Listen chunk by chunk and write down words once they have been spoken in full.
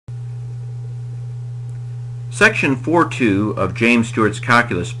Section 4.2 of James Stewart's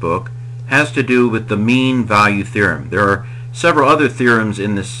calculus book has to do with the mean value theorem. There are several other theorems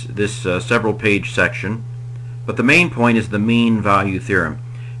in this several page section, but the main point is the mean value theorem.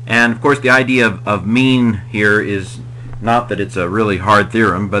 And of course the idea of mean here is not that it's a really hard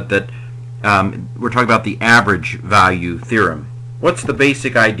theorem, but that we're talking about the average value theorem. What's the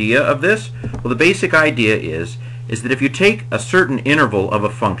basic idea of this? Well, the basic idea is that if you take a certain interval of a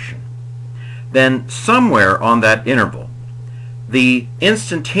function, then somewhere on that interval the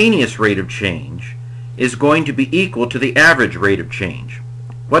instantaneous rate of change is going to be equal to the average rate of change.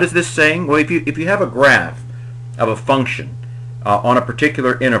 What is this saying? Well, if you have a graph of a function on a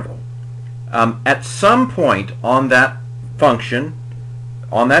particular interval, at some point on that function,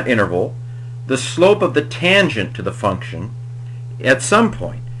 on that interval, the slope of the tangent to the function at some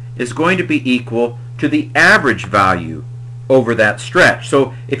point is going to be equal to the average value over that stretch.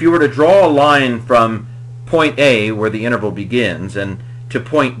 So if you were to draw a line from point A, where the interval begins, and to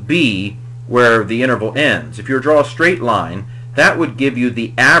point B, where the interval ends, if you were to draw a straight line, that would give you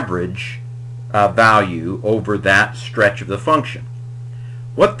the average value over that stretch of the function.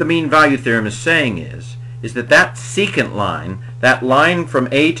 What the mean value theorem is saying is that that secant line, that line from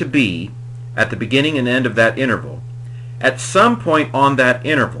A to B at the beginning and end of that interval, at some point on that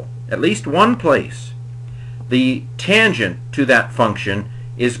interval, at least one place, the tangent to that function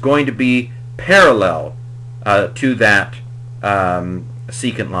is going to be parallel to that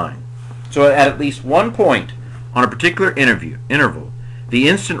secant line. So at least one point on a particular interval, the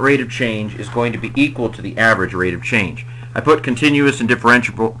instant rate of change is going to be equal to the average rate of change. I put continuous and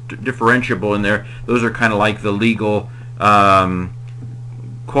differentiable in there. Those are kind of like the legal, those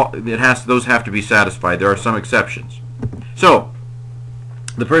have to be satisfied. There are some exceptions. So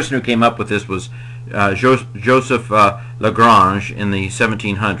the person who came up with this was Joseph Lagrange in the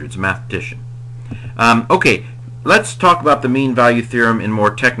 1700s, a mathematician. Okay, let's talk about the mean value theorem in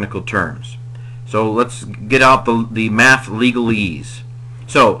more technical terms. So let's get out the math legalese.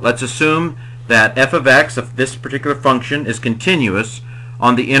 So let's assume that f of x of this particular function is continuous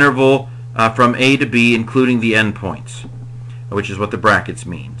on the interval from a to b, including the endpoints, which is what the brackets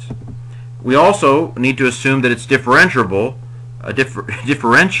means. We also need to assume that it's differentiable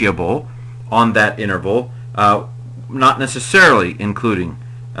on that interval, not necessarily including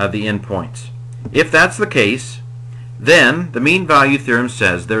the endpoints. If that's the case, then the mean value theorem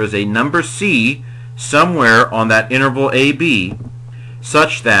says there is a number c somewhere on that interval ab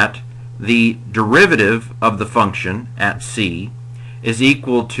such that the derivative of the function at c is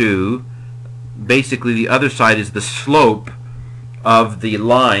equal to, basically the other side is the slope of the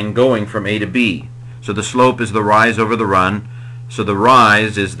line going from a to b. So the slope is the rise over the run. So the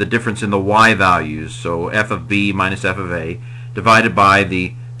rise is the difference in the y values, so f of b minus f of a, divided by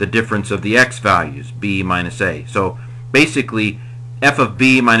the difference of the x values, b minus a. So basically f of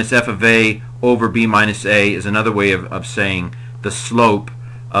b minus f of a over b minus a is another way of saying the slope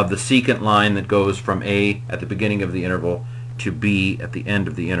of the secant line that goes from a at the beginning of the interval to b at the end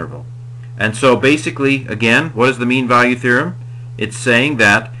of the interval. And so basically, again, what is the mean value theorem? It's saying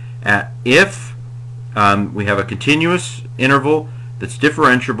that if we have a continuous interval that's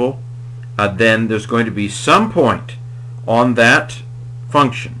differentiable, then there's going to be some point on that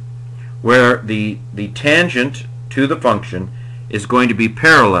function where the tangent to the function is going to be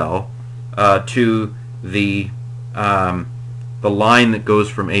parallel to the line that goes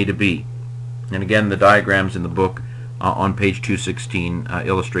from A to B. And again, the diagrams in the book on page 216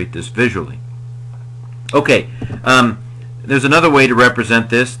 illustrate this visually. Okay, there's another way to represent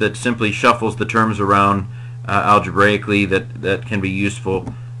this that simply shuffles the terms around algebraically that can be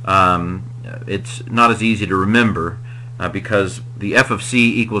useful. It's not as easy to remember because the f of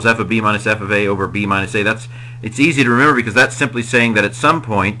c equals f of b minus f of a over b minus a. It's easy to remember because that's simply saying that at some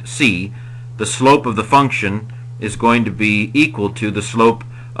point, c, the slope of the function is going to be equal to the slope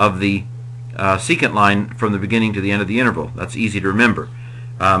of the secant line from the beginning to the end of the interval. That's easy to remember.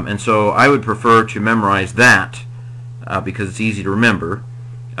 And so I would prefer to memorize that because it's easy to remember.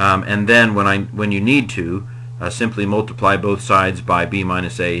 And then when you need to, simply multiply both sides by b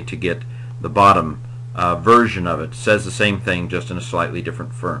minus a to get the bottom version of it. It says the same thing, just in a slightly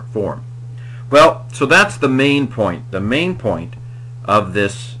different form. Well, so that's the main point of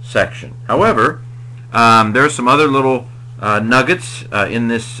this section. However, there are some other little nuggets in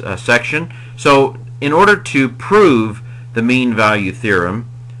this section. So in order to prove the mean value theorem,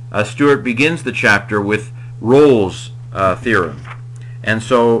 Stewart begins the chapter with Rolle's theorem. And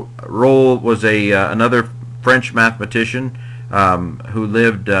so Rolle was another French mathematician who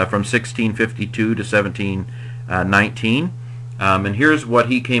lived from 1652 to 1719. And here's what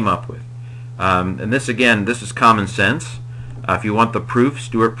he came up with. And this, again, this is common sense. If you want the proof,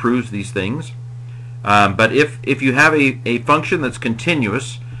 Stewart proves these things. But if you have a function that's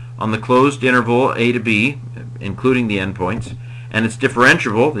continuous on the closed interval a to b, including the endpoints, and it's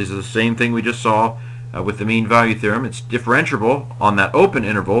differentiable, this is the same thing we just saw with the mean value theorem, it's differentiable on that open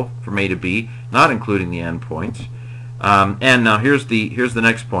interval from a to b, not including the endpoints. And now here's the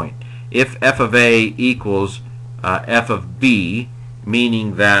next point. If f of a equals f of b,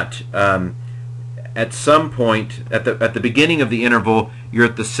 meaning that at some point at the beginning of the interval you're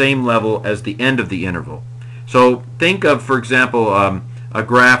at the same level as the end of the interval. So think of, for example, a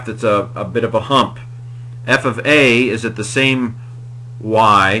graph that's a bit of a hump. F of a is at the same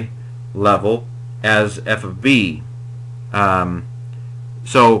y level as f of b.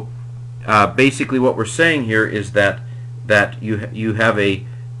 Basically what we're saying here is that you have a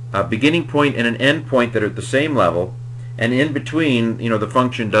beginning point and an end point that are at the same level, and in between, the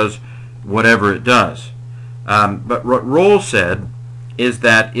function does whatever it does. But what Rolle said is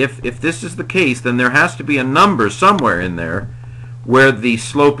that if this is the case, then there has to be a number somewhere in there where the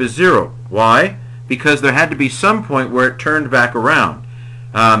slope is 0. Why? Because there had to be some point where it turned back around.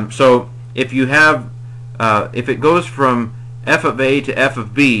 So if you have, if it goes from f of a to f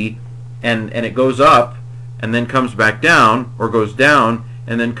of b, and it goes up and then comes back down, or goes down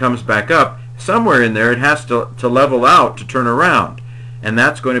and then comes back up, somewhere in there it has to level out to turn around. And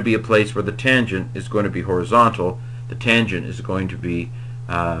that's going to be a place where the tangent is going to be horizontal. The tangent is going to be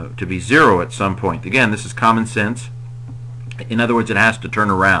 0 at some point. Again, this is common sense. In other words, it has to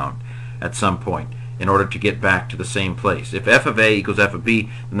turn around at some point in order to get back to the same place. If f of a equals f of b,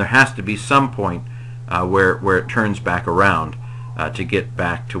 then there has to be some point where it turns back around to get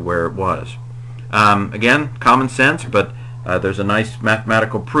back to where it was. Again, common sense, but there's a nice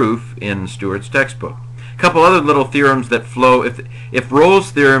mathematical proof in Stewart's textbook. A couple other little theorems that flow. If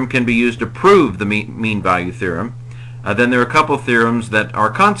Rolle's theorem can be used to prove the mean value theorem, then there are a couple theorems that are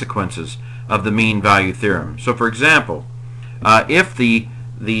consequences of the mean value theorem. So, for example, if the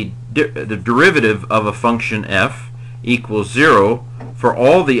derivative of a function f equals 0 for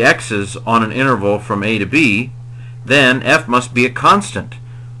all the x's on an interval from a to b, then f must be a constant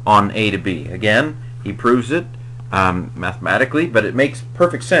on a to b. Again, he proves it mathematically, but it makes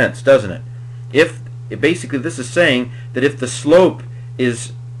perfect sense, doesn't it? Basically, this is saying that if the slope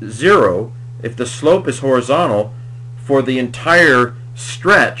is 0, if the slope is horizontal for the entire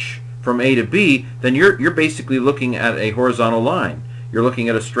stretch from a to b, then you're basically looking at a horizontal line. You're looking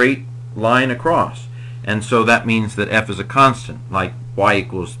at a straight line across. And so that means that f is a constant, like y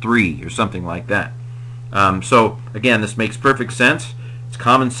equals 3 or something like that. So again, this makes perfect sense. It's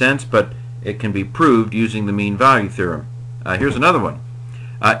common sense, but it can be proved using the mean value theorem. Here's another one.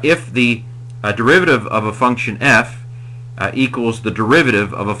 If the derivative of a function f equals the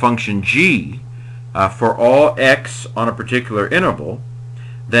derivative of a function g for all x on a particular interval,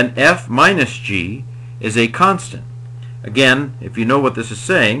 then f minus g is a constant. Again, if you know what this is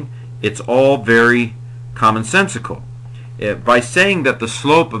saying, it's all very commonsensical. By saying that the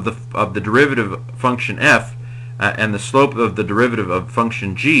slope of the derivative of function f and the slope of the derivative of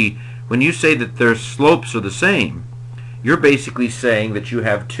function g, when you say that their slopes are the same, you're basically saying that you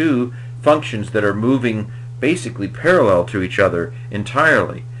have two functions that are moving basically parallel to each other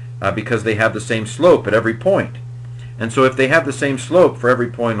entirely because they have the same slope at every point. And so if they have the same slope for every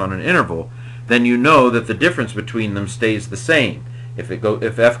point on an interval, then you know that the difference between them stays the same. If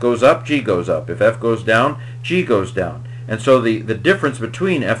f goes up, g goes up. If f goes down, g goes down. And so the difference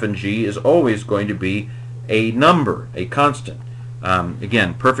between f and g is always going to be a number, a constant.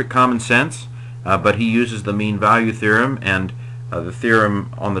 Again, perfect common sense, but he uses the mean value theorem and the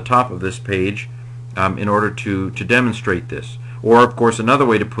theorem on the top of this page in order to demonstrate this. Or, of course, another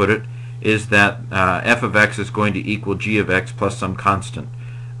way to put it is that f of x is going to equal g of x plus some constant.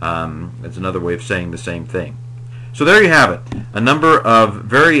 That's another way of saying the same thing. So there you have it, a number of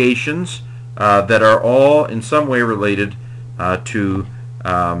variations that are all in some way related to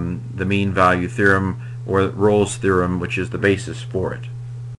the mean value theorem, or Rolle's theorem, which is the basis for it.